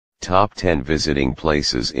Top 10 Visiting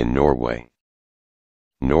Places in Norway.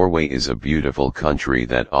 Norway is a beautiful country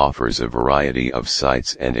that offers a variety of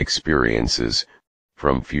sights and experiences,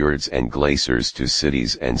 from fjords and glaciers to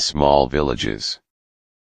cities and small villages.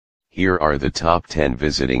 Here are the top 10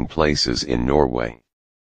 visiting places in Norway.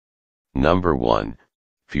 Number 1.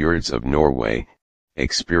 Fjords of Norway.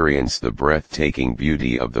 Experience the breathtaking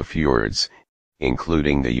beauty of the fjords,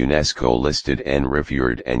 including the UNESCO-listed Enre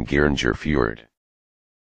Fjord and Geiranger Fjord.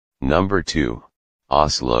 Number 2.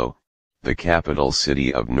 Oslo. The capital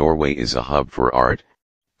city of Norway is a hub for art,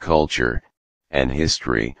 culture, and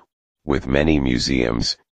history, with many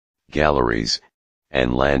museums, galleries,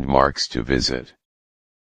 and landmarks to visit.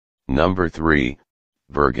 Number 3.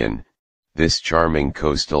 Bergen. This charming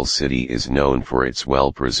coastal city is known for its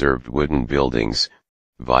well-preserved wooden buildings,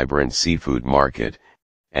 vibrant seafood market,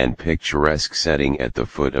 and picturesque setting at the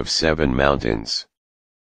foot of 7 mountains.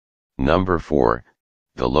 Number 4.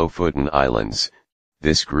 The Lofoten Islands.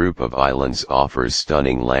 This group of islands offers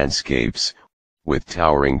stunning landscapes, with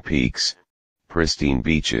towering peaks, pristine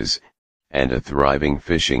beaches, and a thriving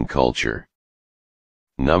fishing culture.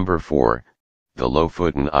 Number 4. The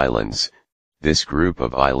Lofoten Islands. This group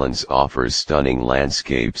of islands offers stunning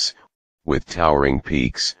landscapes, with towering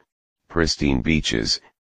peaks, pristine beaches,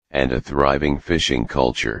 and a thriving fishing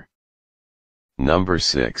culture. Number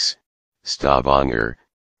 6. Stavanger.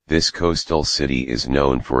 This coastal city is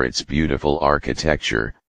known for its beautiful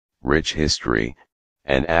architecture, rich history,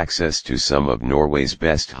 and access to some of Norway's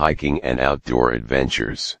best hiking and outdoor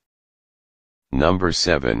adventures. Number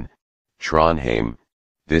 7. Trondheim.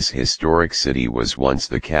 This historic city was once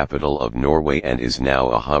the capital of Norway and is now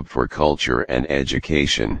a hub for culture and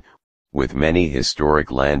education, with many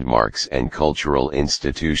historic landmarks and cultural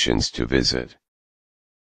institutions to visit.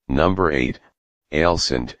 Number 8.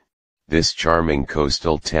 Ålesund. This charming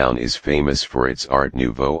coastal town is famous for its Art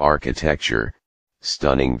Nouveau architecture,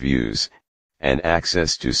 stunning views, and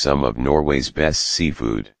access to some of Norway's best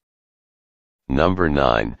seafood. Number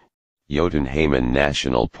 9. Jotunheimen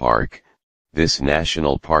National Park. This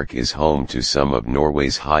national park is home to some of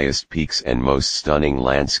Norway's highest peaks and most stunning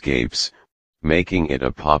landscapes, making it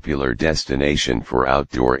a popular destination for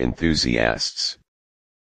outdoor enthusiasts.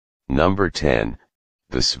 Number 10.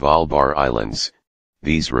 The Svalbard Islands.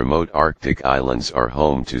 These remote Arctic islands are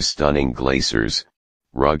home to stunning glaciers,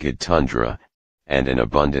 rugged tundra, and an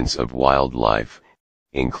abundance of wildlife,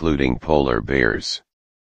 including polar bears.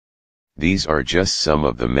 These are just some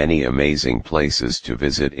of the many amazing places to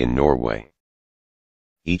visit in Norway.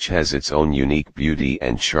 Each has its own unique beauty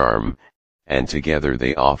and charm, and together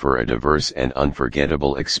they offer a diverse and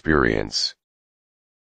unforgettable experience.